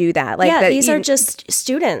enough to do that. Like, these are just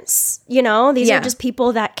students, you know, these are just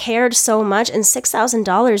people that cared so much, and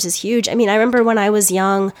 $6,000 is huge. I mean, I remember when I was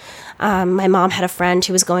young, my mom had a friend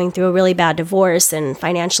who was going through a really bad divorce and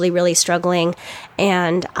financially really struggling,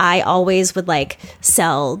 and I always would like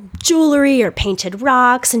sell jewelry or painted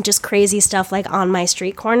rocks and just crazy stuff like on my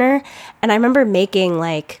street corner, and I remember making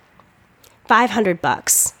like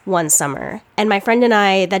 $500 one summer. And my friend and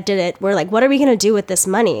I that did it were like, what are we going to do with this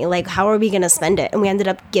money? Like, how are we going to spend it? And we ended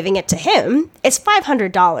up giving it to him. It's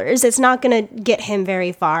 $500. It's not going to get him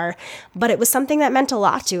very far, but it was something that meant a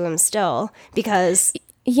lot to him still, because,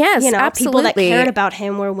 absolutely, people that cared about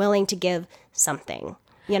him were willing to give something.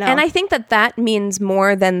 You know? And I think that means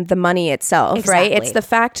more than the money itself, right? It's the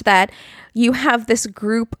fact that you have this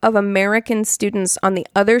group of American students on the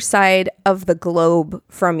other side of the globe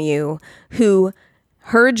from you who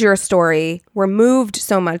heard your story, were moved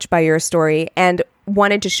so much by your story, and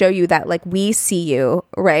wanted to show you that, like, we see you,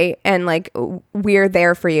 right? And like, we're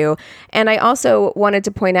there for you. And I also wanted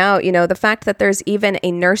to point out, you know, the fact that there's even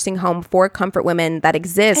a nursing home for comfort women that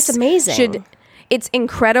exists. It's amazing. It's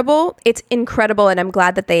incredible. It's incredible, and I'm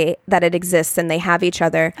glad that it exists and they have each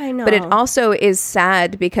other. I know. But it also is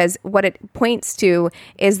sad, because what it points to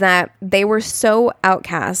is that they were so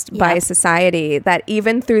outcast by society that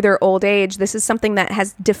even through their old age, this is something that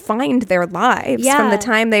has defined their lives from the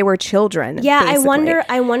time they were children. Yeah, basically.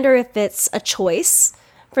 I wonder if it's a choice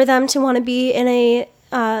for them to want to be in a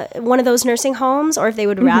one of those nursing homes, or if they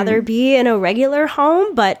would rather be in a regular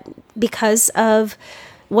home, but because of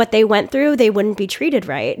what they went through, they wouldn't be treated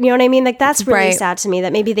right. You know what I mean? Like, that's really sad to me,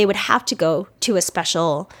 that maybe they would have to go to a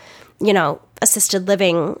special, you know, assisted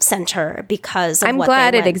living center because of I'm what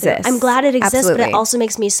glad they it went exists. through. I'm glad it exists, Absolutely. but it also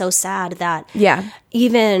makes me so sad that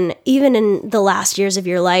even in the last years of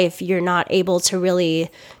your life, you're not able to really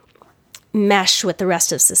mesh with the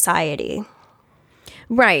rest of society.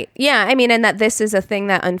 Right. Yeah. I mean, and that this is a thing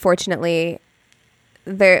that unfortunately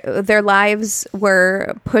their lives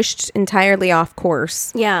were pushed entirely off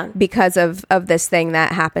course. Yeah. Because of this thing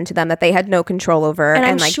that happened to them that they had no control over,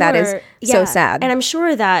 and like sure, that is so sad. And I'm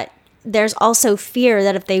sure that there's also fear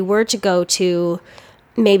that if they were to go to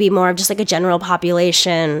maybe more of just like a general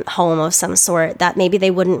population home of some sort, that maybe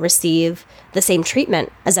they wouldn't receive the same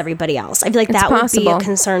treatment as everybody else. I feel like It's that possible. would be a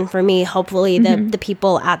concern for me. Hopefully the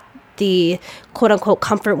people at the quote unquote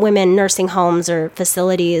comfort women nursing homes or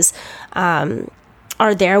facilities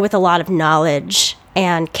are there with a lot of knowledge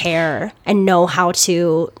and care and know how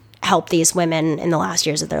to help these women in the last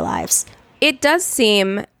years of their lives. It does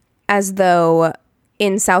seem as though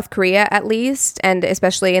in South Korea, at least, and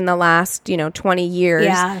especially in the last, 20 years,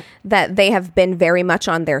 that they have been very much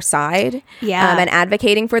on their side and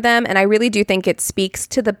advocating for them. And I really do think it speaks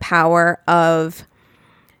to the power of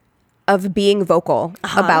being vocal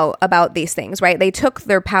about these things, right? They took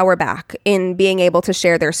their power back in being able to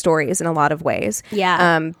share their stories in a lot of ways.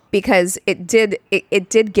 Because it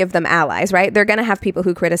did give them allies, right? They're going to have people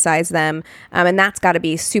who criticize them, and that's got to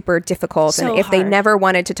be super difficult. So and if they hard. never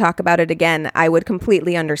wanted to talk about it again, I would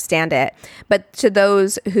completely understand it. But to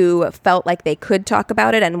those who felt like they could talk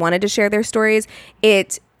about it and wanted to share their stories,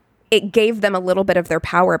 it gave them a little bit of their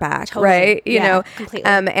power back, Totally. right? You know, completely.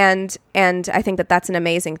 And I think that that's an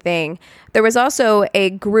amazing thing. There was also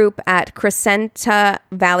a group at Crescenta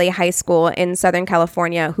Valley High School in Southern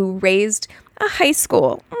California who raised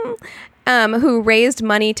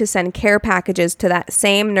money to send care packages to that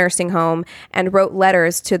same nursing home and wrote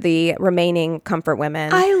letters to the remaining comfort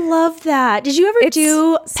women. I love that. Did you ever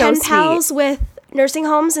do so pen sweet. pals with nursing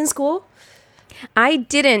homes in school? I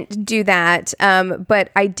didn't do that, but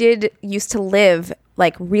I did used to live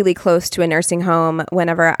like really close to a nursing home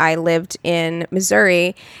whenever I lived in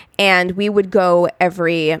Missouri, and we would go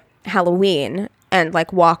every Halloween and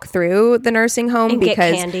like walk through the nursing home And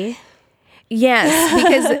because get candy. yes,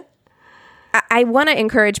 because I want to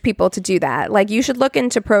encourage people to do that. Like, you should look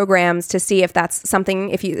into programs to see if that's something,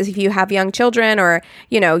 if you have young children or,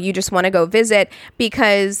 you just want to go visit,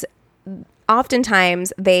 because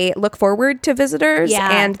oftentimes they look forward to visitors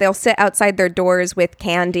and they'll sit outside their doors with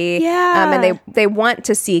candy. And they want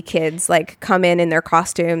to see kids like come in their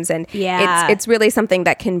costumes, and it's really something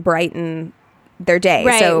that can brighten their day.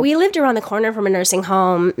 Right. So we lived around the corner from a nursing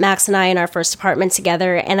home, Max and I, in our first apartment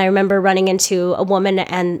together. And I remember running into a woman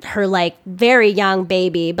and her like very young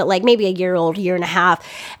baby, but like maybe a year old, year and a half.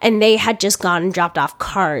 And they had just gone and dropped off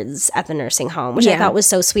cards at the nursing home, which I thought was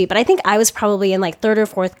so sweet. But I think I was probably in like third or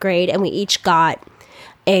fourth grade, and we each got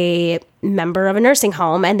a member of a nursing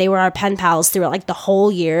home, and they were our pen pals throughout like the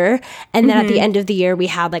whole year. And then at the end of the year, we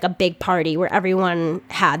had like a big party where everyone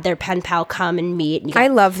had their pen pal come and meet. And I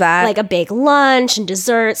love that. Like a big lunch and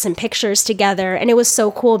desserts and pictures together. And it was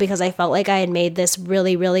so cool because I felt like I had made this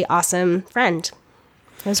really, really awesome friend.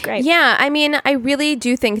 It was great. Yeah, I mean, I really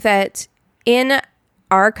do think that in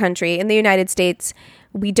our country, in the United States,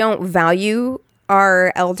 we don't value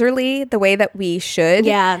our elderly the way that we should.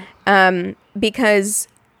 Yeah. Because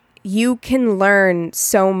you can learn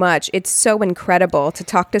so much. It's so incredible to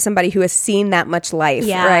talk to somebody who has seen that much life,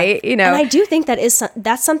 right? And I do think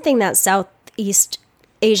that's something that Southeast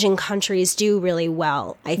Asian countries do really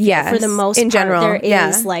well. I feel for the most in part, general, there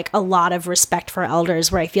is like a lot of respect for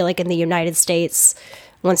elders, where I feel like in the United States,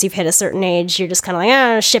 once you've hit a certain age, you're just kind of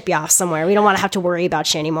like, ship you off somewhere. We don't want to have to worry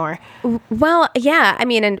about you anymore. Well, yeah. I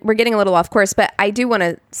mean, and we're getting a little off course, but I do want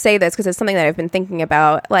to say this because it's something that I've been thinking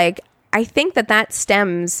about. Like, I think that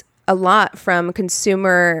stems a lot from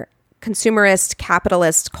consumerist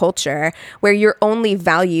capitalist culture, where your only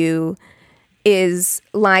value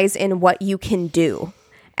lies in what you can do.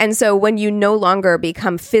 And so when you no longer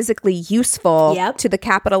become physically useful to the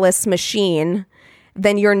capitalist machine,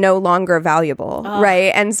 then you're no longer valuable,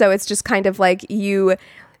 right? And so it's just kind of like you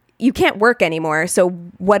can't work anymore, so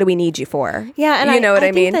what do we need you for? Yeah, and you know what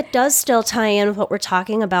I mean? think that does still tie in with what we're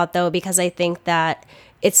talking about, though, because I think that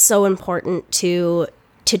it's so important to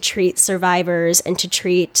treat survivors and to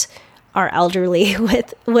treat our elderly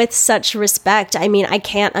with such respect. I mean, I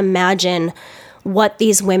can't imagine what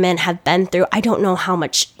these women have been through. I don't know how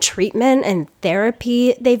much treatment and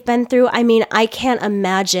therapy they've been through. I mean, I can't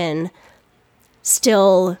imagine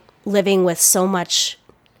still living with so much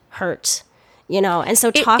hurt, And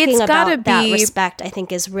so talking about that respect, I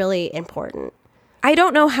think, is really important. I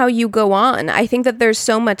don't know how you go on. I think that there's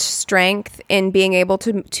so much strength in being able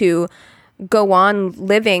to go on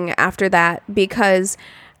living after that, because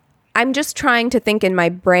I'm just trying to think in my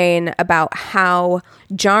brain about how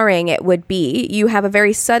jarring it would be. You have a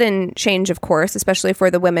very sudden change of course, especially for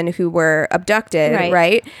the women who were abducted,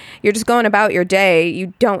 right? You're just going about your day.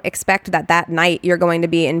 You don't expect that night you're going to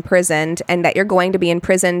be imprisoned, and that you're going to be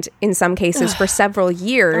imprisoned in some cases for several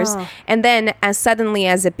years. And then as suddenly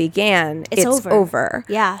as it began, it's over.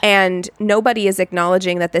 Yeah. And nobody is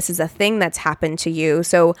acknowledging that this is a thing that's happened to you.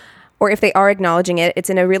 So, or if they are acknowledging it, it's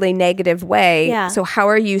in a really negative way. Yeah. So how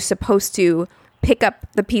are you supposed to pick up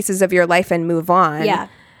the pieces of your life and move on? Yeah.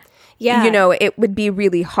 Yeah. You know, it would be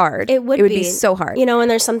really hard. It would be so hard. You know, and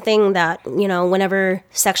there's something that, you know, whenever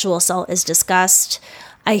sexual assault is discussed,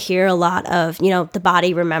 I hear a lot of, you know, the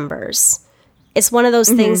body remembers. It's one of those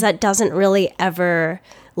things that doesn't really ever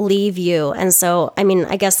leave you. And so, I mean,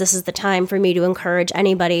 I guess this is the time for me to encourage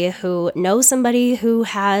anybody who knows somebody who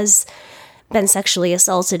has been sexually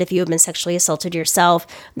assaulted, if you have been sexually assaulted yourself,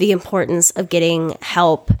 the importance of getting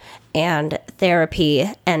help and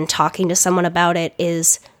therapy and talking to someone about it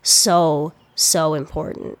is so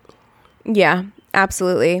important. Yeah,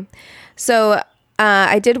 absolutely. So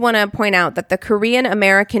I did want to point out that the Korean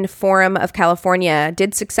American Forum of California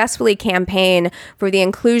did successfully campaign for the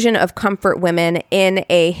inclusion of comfort women in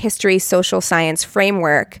a history social science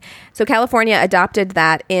framework. So California adopted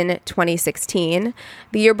that in 2016.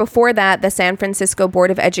 The year before that, the San Francisco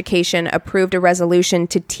Board of Education approved a resolution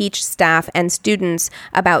to teach staff and students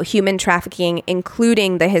about human trafficking,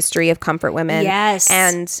 including the history of comfort women. Yes.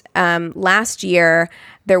 And last year,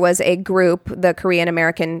 there was a group, the Korean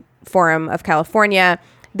American Forum of California.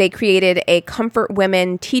 They created a Comfort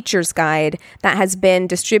Women Teacher's Guide that has been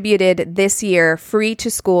distributed this year free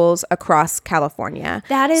to schools across California.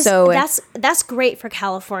 That's great for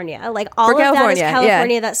California. Like all of that is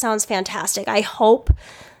California. Yeah. That sounds fantastic. I hope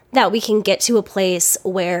that we can get to a place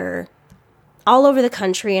where all over the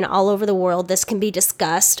country and all over the world this can be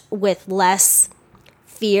discussed with less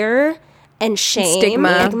fear and shame,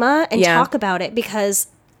 stigma and talk about it, because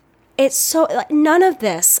it's so, none of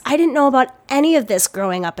this, I didn't know about any of this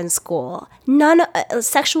growing up in school. None,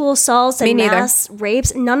 sexual assaults and mass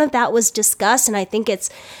rapes, none of that was discussed. And I think it's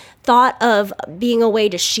thought of being a way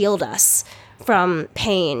to shield us from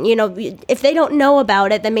pain. You know, if they don't know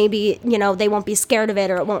about it, then maybe, you know, they won't be scared of it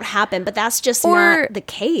or it won't happen. But that's just not the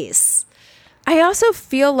case. I also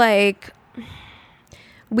feel like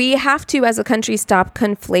we have to, as a country, stop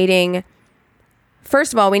conflating.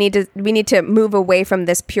 First of all, we need to move away from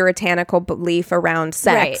this puritanical belief around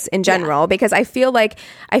sex in general, because I feel like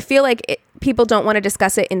people don't want to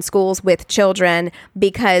discuss it in schools with children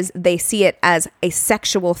because they see it as a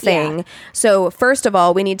sexual thing. Yeah. So first of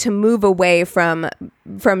all, we need to move away from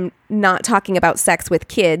not talking about sex with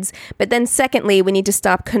kids. But then secondly, we need to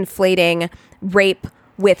stop conflating rape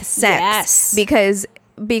with sex,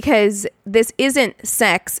 because this isn't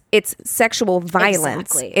sex, it's sexual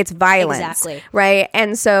violence. Exactly. It's violence. Exactly. Right?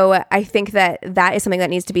 And so I think that is something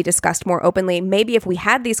that needs to be discussed more openly. Maybe if we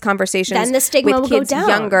had these conversations then the stigma with will kids go down.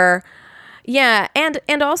 Younger. Yeah.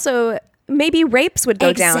 And also maybe rapes would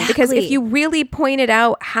go down, because if you really pointed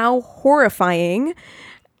out how horrifying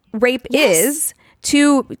rape is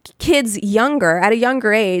to kids younger, at a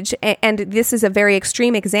younger age, and this is a very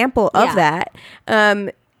extreme example of that,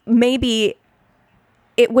 maybe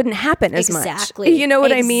it wouldn't happen as much. You know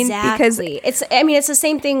what I mean? Because it's the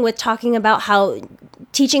same thing with talking about how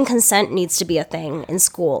teaching consent needs to be a thing in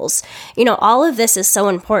schools. You know, all of this is so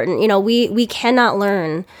important. You know, we cannot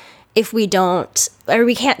learn if we don't, or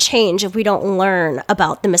we can't change if we don't learn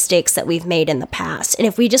about the mistakes that we've made in the past. And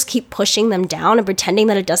if we just keep pushing them down and pretending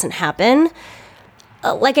that it doesn't happen,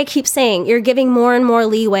 like I keep saying, you're giving more and more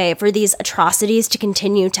leeway for these atrocities to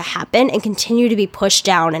continue to happen and continue to be pushed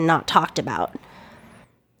down and not talked about.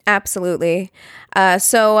 Absolutely.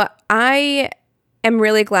 So I am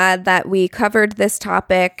really glad that we covered this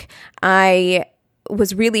topic. I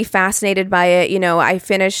was really fascinated by it. You know, I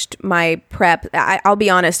finished my prep. I'll be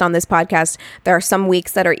honest, on this podcast, there are some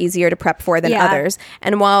weeks that are easier to prep for than others.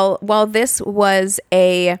 And while this was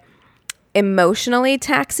a emotionally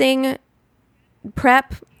taxing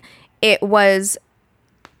prep, it was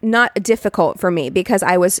not difficult for me, because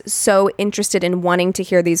I was so interested in wanting to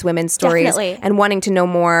hear these women's stories and wanting to know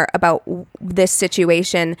more about this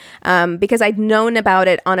situation, because I'd known about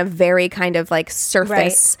it on a very kind of like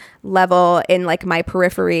surface level in like my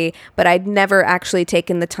periphery, but I'd never actually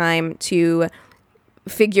taken the time to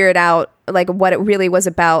figure it out like what it really was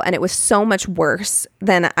about, and it was so much worse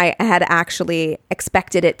than I had actually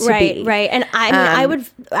expected it to be. Right. And I mean,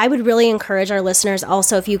 I would really encourage our listeners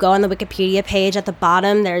also, if you go on the Wikipedia page at the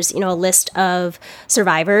bottom, there's, a list of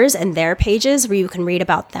survivors and their pages where you can read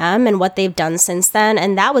about them and what they've done since then.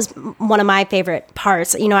 And that was one of my favorite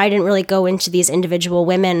parts. I didn't really go into these individual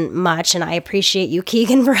women much, and I appreciate you,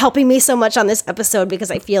 Keegan, for helping me so much on this episode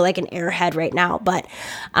because I feel like an airhead right now. But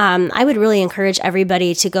I would really encourage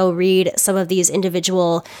everybody to go read some of these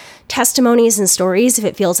individual testimonies and stories if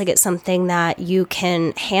it feels like it's something that you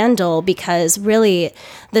can handle, because really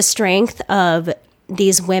the strength of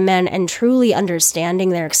these women and truly understanding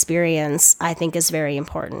their experience, I think, is very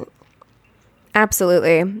important.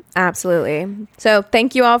 Absolutely. So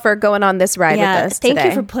thank you all for going on this ride with us today. Thank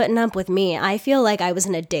you for putting up with me. I feel like I was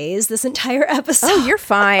in a daze this entire episode. Oh, you're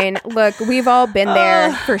fine. Look, we've all been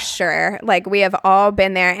there for sure. Like, we have all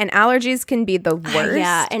been there, and allergies can be the worst.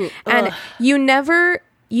 Yeah, and you never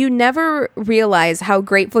realize how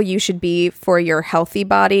grateful you should be for your healthy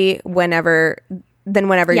body whenever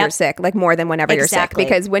you're sick, like more than whenever you're sick.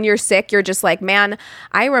 Because when you're sick, you're just like, man,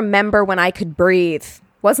 I remember when I could breathe.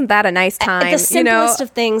 Wasn't that a nice time? The simplest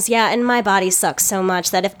of things, yeah. And my body sucks so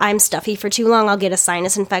much that if I'm stuffy for too long, I'll get a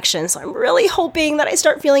sinus infection. So I'm really hoping that I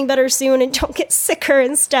start feeling better soon and don't get sicker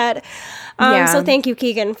instead. So thank you,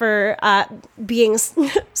 Keegan, for being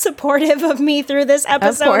supportive of me through this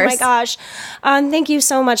episode. Oh my gosh. Thank you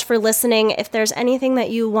so much for listening. If there's anything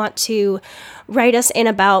that you want to write us in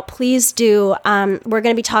about, please do. We're going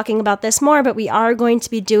to be talking about this more, but we are going to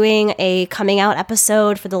be doing a coming out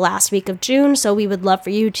episode for the last week of June. So we would love for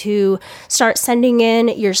you to start sending in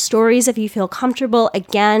your stories if you feel comfortable.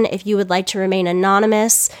 Again, if you would like to remain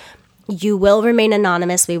anonymous, you will remain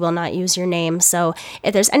anonymous. We will not use your name. So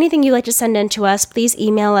if there's anything you'd like to send in to us, please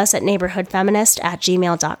email us at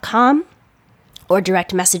neighborhoodfeminist@gmail.com. or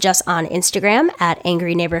direct message us on Instagram at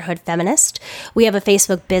Angry Neighborhood Feminist. We have a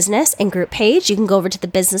Facebook business and group page. You can go over to the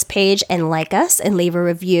business page and like us and leave a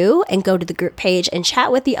review, and go to the group page and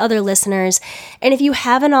chat with the other listeners. And if you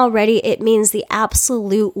haven't already, it means the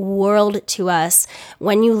absolute world to us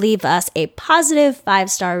when you leave us a positive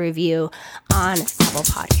 5-star review on Apple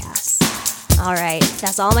Podcasts. All right,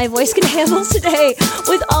 that's all my voice can handle today.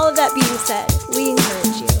 With all of that being said, we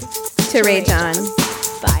encourage you to rage on.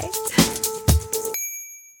 Bye.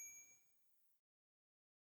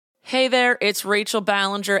 Hey there, it's Rachel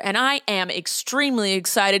Ballinger, and I am extremely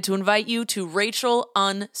excited to invite you to Rachel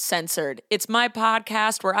Uncensored. It's my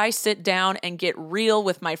podcast where I sit down and get real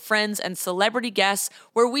with my friends and celebrity guests,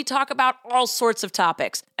 where we talk about all sorts of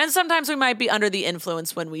topics. And sometimes we might be under the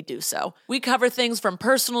influence when we do so. We cover things from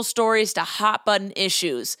personal stories to hot-button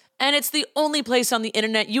issues. And it's the only place on the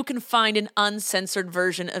internet you can find an uncensored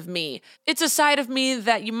version of me. It's a side of me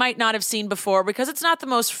that you might not have seen before because it's not the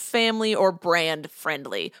most family or brand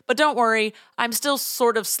friendly. But don't worry, I'm still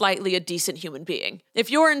sort of slightly a decent human being.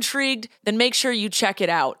 If you're intrigued, then make sure you check it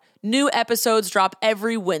out. New episodes drop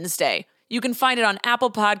every Wednesday. You can find it on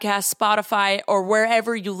Apple Podcasts, Spotify, or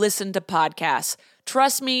wherever you listen to podcasts.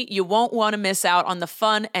 Trust me, you won't want to miss out on the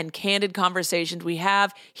fun and candid conversations we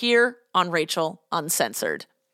have here on Rachel Uncensored.